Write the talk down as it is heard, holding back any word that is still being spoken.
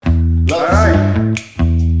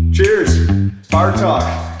Bar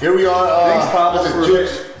Talk. Here we are. Thanks, Pablo, June.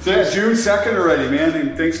 June 2nd already, man.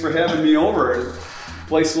 And thanks for having me over.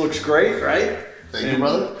 Place looks great, right? Thank you,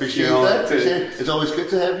 brother. Appreciate that. It's always good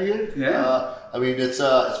to have you here. Yeah. I mean, it's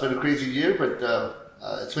been a crazy year, but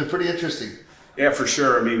it's been pretty interesting. Yeah, for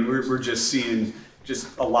sure. I mean, we're just seeing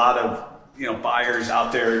just a lot of buyers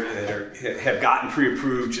out there that have gotten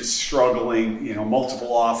pre-approved, just struggling.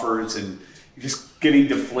 Multiple offers and just getting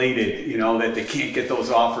deflated. That they can't get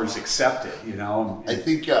those offers accepted. I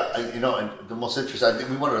think and the most interesting. I think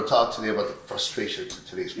we wanted to talk today about the frustration in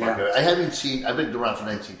today's market. Yeah. I've been around for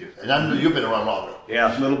 19 years, and I know you've been around longer.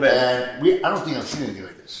 Yeah, a little bit. And I don't think I've seen anything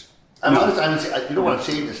like this. I'm honest. What I'm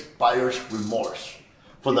saying is buyer's remorse.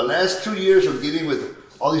 For the last 2 years of dealing with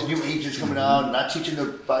all these new agents coming out, not teaching the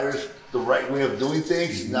buyers the right way of doing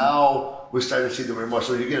things, now we're starting to see the remorse.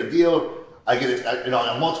 So you get a deal, I get it, I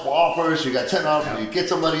have multiple offers, you got 10 offers, you get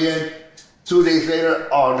somebody in, 2 days later,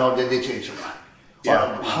 oh no, then they change their mind.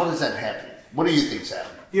 Yeah. How does that happen? What do you think's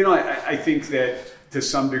happening? I think that to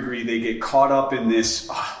some degree they get caught up in this,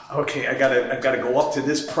 I gotta go up to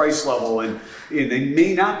this price level, and they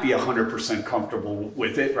may not be 100% comfortable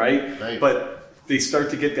with it, right? But they start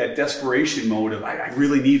to get that desperation mode of, I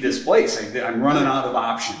really need this place. I'm running out of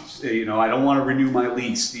options. I don't want to renew my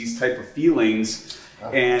lease, these type of feelings.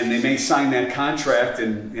 And they may sign that contract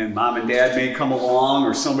and mom and dad may come along,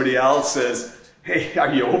 or somebody else says, hey,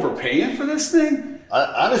 are you overpaying for this thing?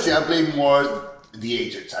 Honestly, I blame more the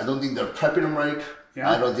agents. I don't think they're prepping them right. Yeah.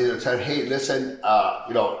 I don't think they're telling, hey, listen,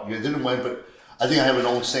 you didn't win, but I think I have an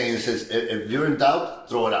old saying that says, if you're in doubt,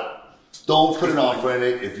 throw it out. Don't put an offer in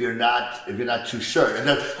it if you're not too sure. And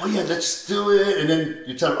then, oh yeah, let's do it. And then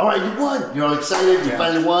you tell them, all right, you won. You're all excited. You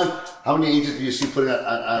finally won. How many agents do you see putting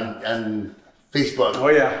on Facebook? Oh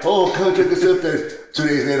yeah. Oh, come check this out. There. 2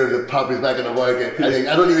 days later, the property's back on the market.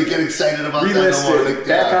 I don't even get excited about that no more.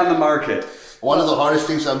 Back on the market. One of the hardest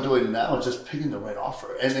things I'm doing now is just picking the right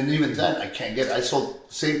offer. And even then, I can't get it. I sold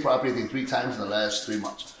the same property, I think, 3 times in the last 3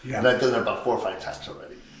 months. Yeah. And I've done it about 4 or 5 times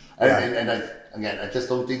already. I just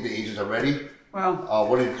don't think the agents are ready. Well,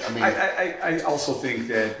 I also think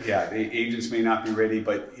that, the agents may not be ready,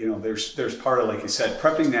 but, there's part of, like you said,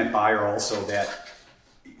 prepping that buyer also that,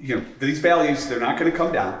 these values, they're not going to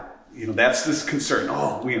come down. That's this concern.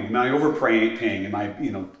 Oh, am I overpaying? Am I,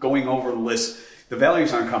 going over the list? The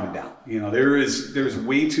values aren't coming down. There's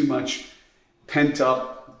way too much pent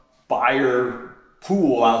up buyer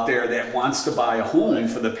pool out there that wants to buy a home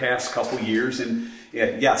for the past couple years. And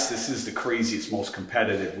yes, this is the craziest, most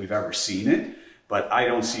competitive we've ever seen it. But I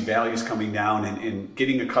don't see values coming down and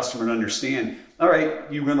getting a customer to understand. All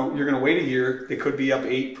right, you're gonna wait a year. It could be up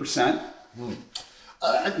 8%.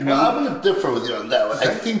 I'm going to differ with you on that one. Okay.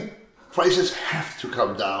 I think prices have to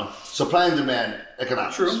come down. Supply and demand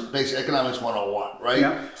economics. True. Basic economics 101, right?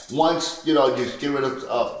 Yeah. Once, you get rid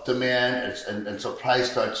of demand and supply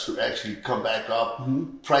starts to actually come back up,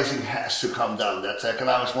 pricing has to come down. That's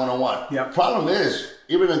economics 101. Yeah. Problem is,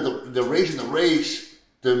 even in the raising the rates,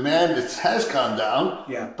 demand has gone down,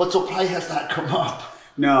 but supply has not come up.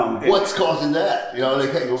 No. What's causing that?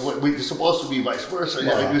 We're supposed to be vice versa.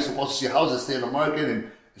 We're supposed to see houses stay in the market,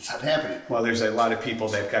 and it's not happening. Well, there's a lot of people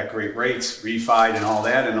that got great rates, refied and all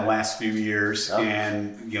that in the last few years. Yeah.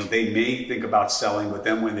 And, they may think about selling, but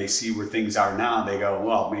then when they see where things are now, they go,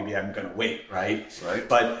 well, maybe I'm going to wait, right?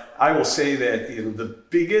 But I will say that, the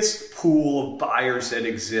biggest pool of buyers that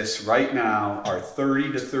exists right now are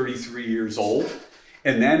 30 to 33 years old.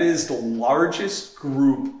 And that is the largest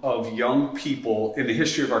group of young people in the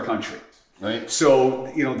history of our country. Right.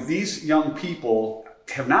 So, these young people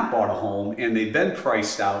have not bought a home and they've been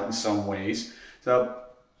priced out in some ways. So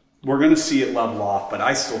we're going to see it level off, but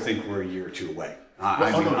I still think we're a year or two away.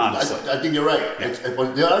 Honestly. I think you're right. Yeah.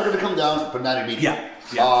 They are going to come down, but not immediately.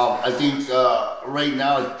 Yeah. I think right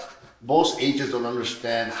now, most agents don't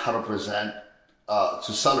understand how to present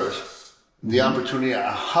to sellers the opportunity of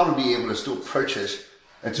how to be able to still purchase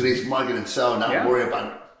in today's market and sell, and not worry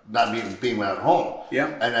about not being at home. Yeah.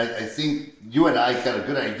 And I think you and I got a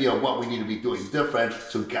good idea of what we need to be doing different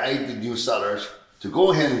to guide the new sellers to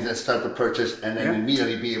go ahead and just start the purchase and then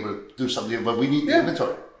immediately be able to do something. But we need the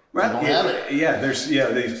inventory. Right. I don't have it. Yeah. There's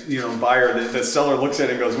buyer, the seller looks at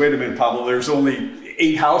it and goes, wait a minute, Pablo, there's only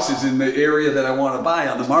 8 houses in the area that I want to buy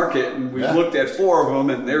on the market. And we've looked at 4 of them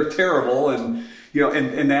and they're terrible. And,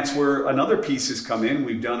 and that's where another piece has come in.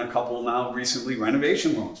 We've done a couple now recently,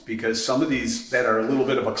 renovation loans, because some of these that are a little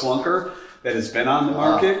bit of a clunker that has been on the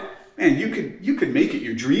market, man, you could make it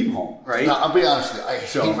your dream home, right? Now, I'll be honest with you. I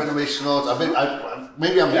hate renovation loans.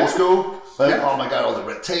 Maybe I'm old school, But oh my God, all the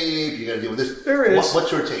red tape, you got to deal with this. There is.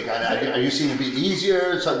 What's your take on it? Are you seeing it be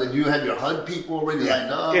easier? So that you have your HUD people already lined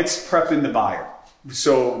up? It's prepping the buyer.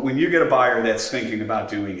 So when you get a buyer that's thinking about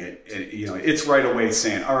doing it, it's right away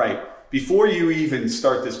saying, all right, before you even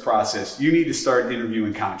start this process, you need to start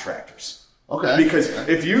interviewing contractors. Okay. Because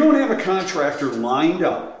if you don't have a contractor lined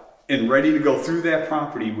up and ready to go through that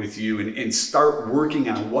property with you and start working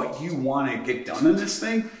on what you want to get done in this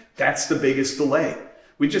thing, that's the biggest delay.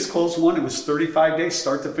 We just closed one. It was 35 days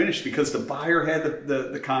start to finish because the buyer had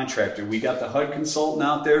the contractor. We got the HUD consultant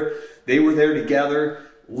out there. They were there together,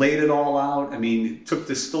 laid it all out. I mean,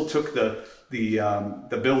 still took the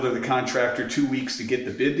builder, the contractor, 2 weeks to get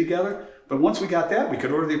the bid together. But once we got that, we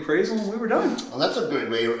could order the appraisal and we were done. Well, that's a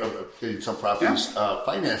good way of getting some properties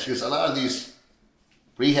financed, because a lot of these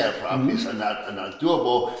rehab properties are not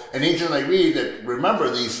doable. And agents like me that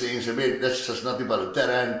remember these things, I mean, that's just nothing but a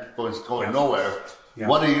dead end going nowhere. Yeah.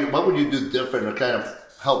 What would you do different to kind of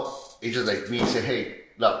help agents like me say, hey,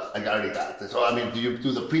 look, I already got this? Or, I mean, do you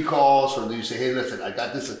do the pre-calls, or do you say, hey, listen, I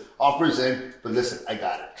got this offers in, but listen, I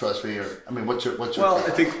got it, trust me? Or, I mean, what's your Well,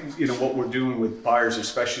 I think, what we're doing with buyers,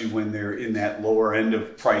 especially when they're in that lower end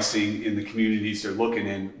of pricing in the communities they're looking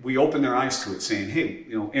in, we open their eyes to it saying, hey,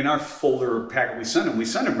 in our folder packet we send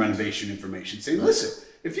them renovation information saying, listen,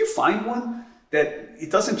 if you find one that it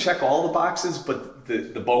doesn't check all the boxes, but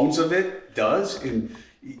the bones of it does, and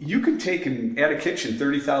you can take and add a kitchen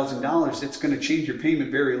 $30,000. It's going to change your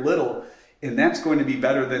payment very little, and that's going to be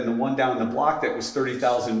better than the one down the block that was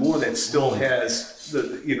 $30,000 more that still has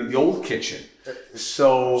the old kitchen.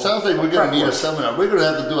 So sounds like we're going to need a seminar. We're going to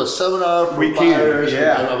have to do a seminar for buyers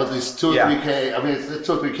about these 2 or 3K. I mean, it's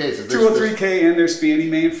 2 or 3 cases. 2 or 3K, and there's Fannie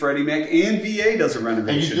Mae and Freddie Mac, and VA does a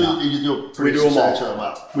renovation. And you do a pretty we do them all. We do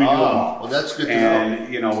them all. Well, that's good to know.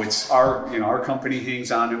 And it's our company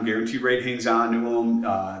hangs on to them. Guarantee rate hangs on to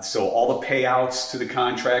them. So all the payouts to the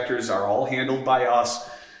contractors are all handled by us.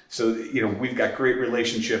 So we've got great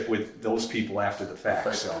relationship with those people after the fact.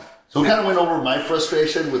 Right. So we kind of went over my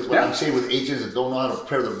frustration with what I'm seeing with agents that don't know how to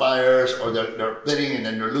prepare their buyers, or they're bidding and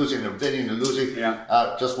then they're losing, they're bidding, they're losing.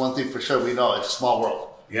 Yeah. Just one thing for sure, we know it's a small world.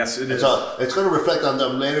 Yes, it is. It's going to reflect on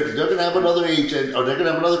them later, because they're going to have another agent, or they're going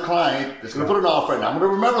to have another client that's going to put an offer, and I'm going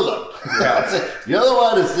to remember them. Yeah. The other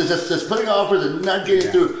one is just putting offers and not getting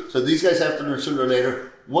through. So these guys have to learn sooner or later.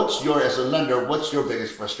 As a lender, what's your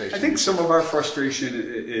biggest frustration? I think some of our frustration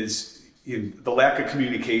is the lack of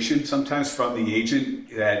communication sometimes from the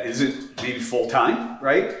agent that isn't maybe full time,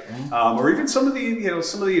 right? Mm-hmm. Or even some of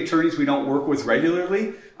the attorneys we don't work with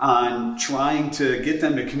regularly on trying to get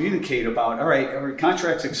them to communicate about, all right, our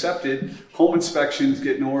contract's accepted, home inspections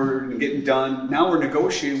getting ordered and getting done. Now we're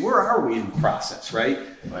negotiating. Where are we in the process, right?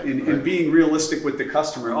 And being realistic with the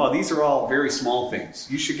customer. Oh, these are all very small things.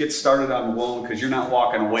 You should get started on the loan because you're not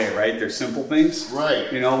walking away, right? They're simple things.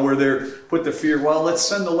 Right. Where they're put the fear, well, let's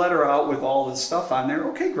send a letter out with all this stuff on there.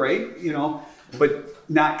 Okay, great, but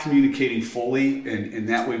not communicating fully, and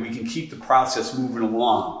that way we can keep the process moving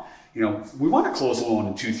along. We want to close a loan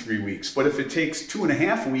in 2-3 weeks, but if it takes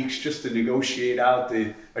 2.5 weeks just to negotiate out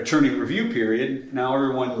the attorney review period, now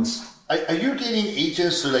everyone's... Are you getting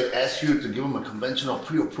agents to ask you to give them a conventional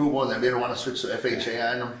pre-approval and then they don't want to switch to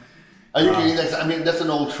FHA on them? Are you getting that? I mean, that's an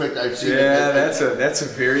old trick I've seen. Yeah, that's a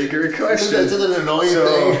very good question. That's an annoying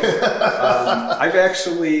thing. I've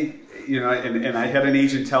actually... and I had an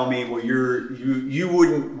agent tell me, well, you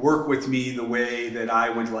wouldn't work with me the way that I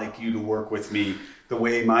would like you to work with me, the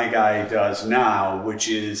way my guy does now, which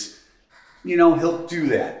is, he'll do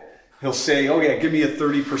that. He'll say, oh yeah, give me a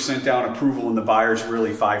 30% down approval and the buyer's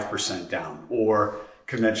really 5% down, or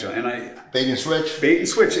conventional. And bait and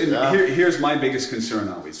switch. And here's my biggest concern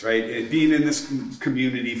always, right? Being in this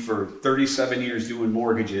community for 37 years doing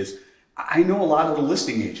mortgages, I know a lot of the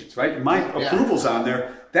listing agents, right? My approval's on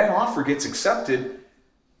there. That offer gets accepted.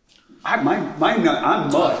 I'm mud,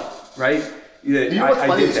 right? I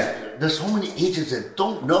did that. There's so many agents that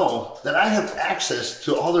don't know that I have access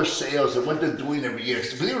to all their sales and what they're doing every year.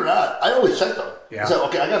 So believe it or not, I always check them. Yeah. I say,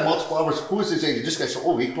 okay, I got multiple offers. Who is this agent? This guy said,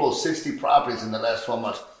 he closed 60 properties in the last 12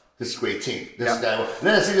 months. This is a great team. This guy. And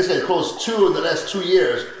then I see this guy closed 2 in the last 2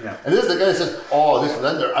 years. Yeah. And this is the guy that says, this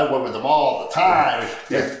lender, I work with them all the time.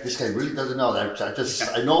 Yeah. This guy really doesn't know that.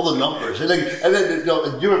 I know the numbers. And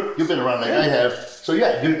then you've been around like I have. So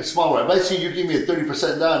you're smaller. If I see you give me a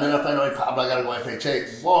 30% down, then if I know I got to go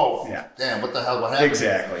FHA. Whoa. Yeah. Damn, what the hell? What happened?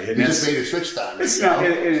 Exactly. You just made a switch down.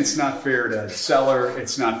 It's not fair to the seller.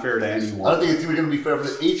 It's not fair to anyone. I don't think it's even going to be fair for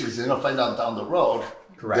the agents. They're going to find out down the road.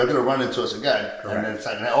 Correct. They're going to run into us again. Correct. And then it's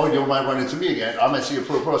like, you might run into me again. I might see a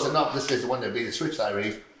pro. I said, no, this guy's the one that made the switch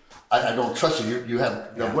already. I don't trust you. You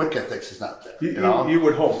have your work ethics is not there. You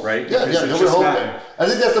would hope, right? Yeah, you would hope. I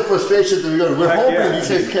think that's the frustration that we're hoping he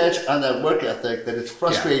takes catch on that work ethic, that it's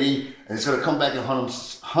frustrating and it's going to come back and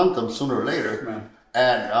hunt them sooner or later.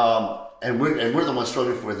 Yeah. And we're the ones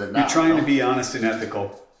struggling with it now. You're trying to be honest and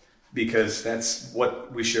ethical, because that's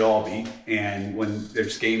what we should all be. And when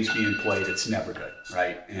there's games being played, it's never good,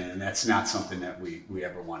 right? And that's not something that we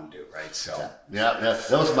ever want to do, right? So yeah.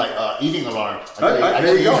 That was my eating alarm.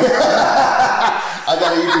 There you go. I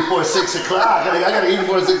gotta eat before 6 o'clock. I gotta eat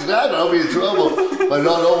before 6 o'clock, or I'll be in trouble. But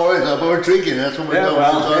no worries. But we're drinking. That's what we're doing.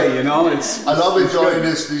 Well, hey, it's. I love enjoying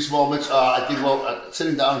these moments. I think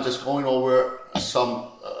sitting down and just going over some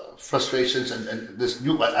frustrations and this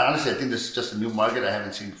new. Honestly, I think this is just a new market I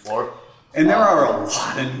haven't seen before. And there are a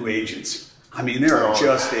lot of new agents. I mean, there are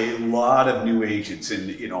just a lot of new agents,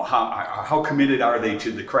 and how committed are they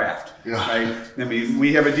to the craft, right? I mean,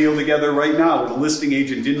 we have a deal together right now with a listing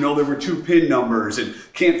agent, didn't know there were 2 PIN numbers, and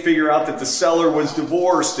can't figure out that the seller was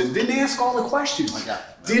divorced, and didn't ask all the questions,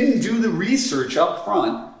 didn't do the research up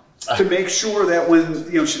front to make sure that when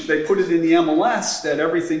they put it in the MLS that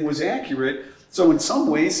everything was accurate. So in some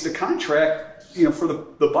ways, the contract, for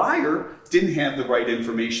the buyer didn't have the right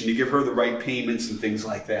information to give her the right payments and things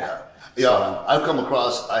like that. Yeah, I've come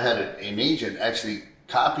across, I had an agent actually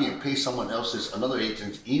copy and paste another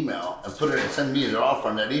agent's email and put it and send me an offer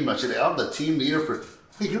on that email. Say, I'm the team leader for,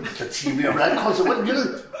 hey, you're not the team leader. I called, so what,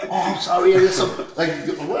 I'm sorry, I did some,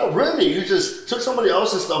 well, really? You just took somebody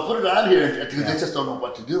else's stuff, put it on here, because they just don't know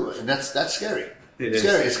what to do. And that's scary. It's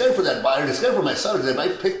scary. It's scary for that buyer. It's scary for my seller, because they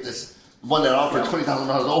might pick this one that offered $20,000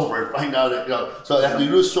 over and find out that, so after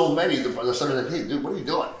you lose so many, the seller's like, hey, dude, what are you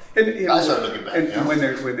doing? And, I start looking back. And when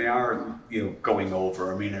they are going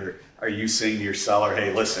over, I mean, are you saying to your seller,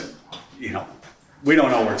 hey, listen, we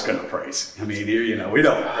don't know where it's going to price. I mean, we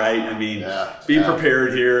don't, right? I mean, be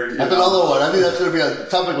prepared here. That's another one. I think that's going to be a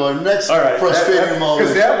topic of our next frustrating moment.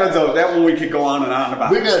 Because that one we could go on and on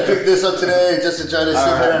about. We're going to pick this up today just to try to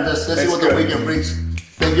sit here and just see what the weekend brings.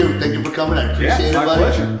 Thank you for coming. I appreciate it, buddy.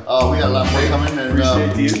 Pleasure. We got a lot more coming, and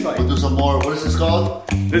appreciate the invite. We'll do some more. What is this called?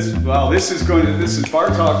 This is Bar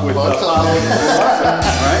Talk with Bar Talk.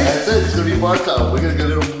 Right? That's it. It's gonna be Bar Talk. We're gonna get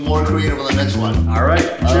a little more creative on the next one. All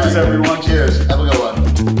right. Cheers, everyone. Cheers. Have a good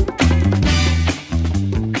one.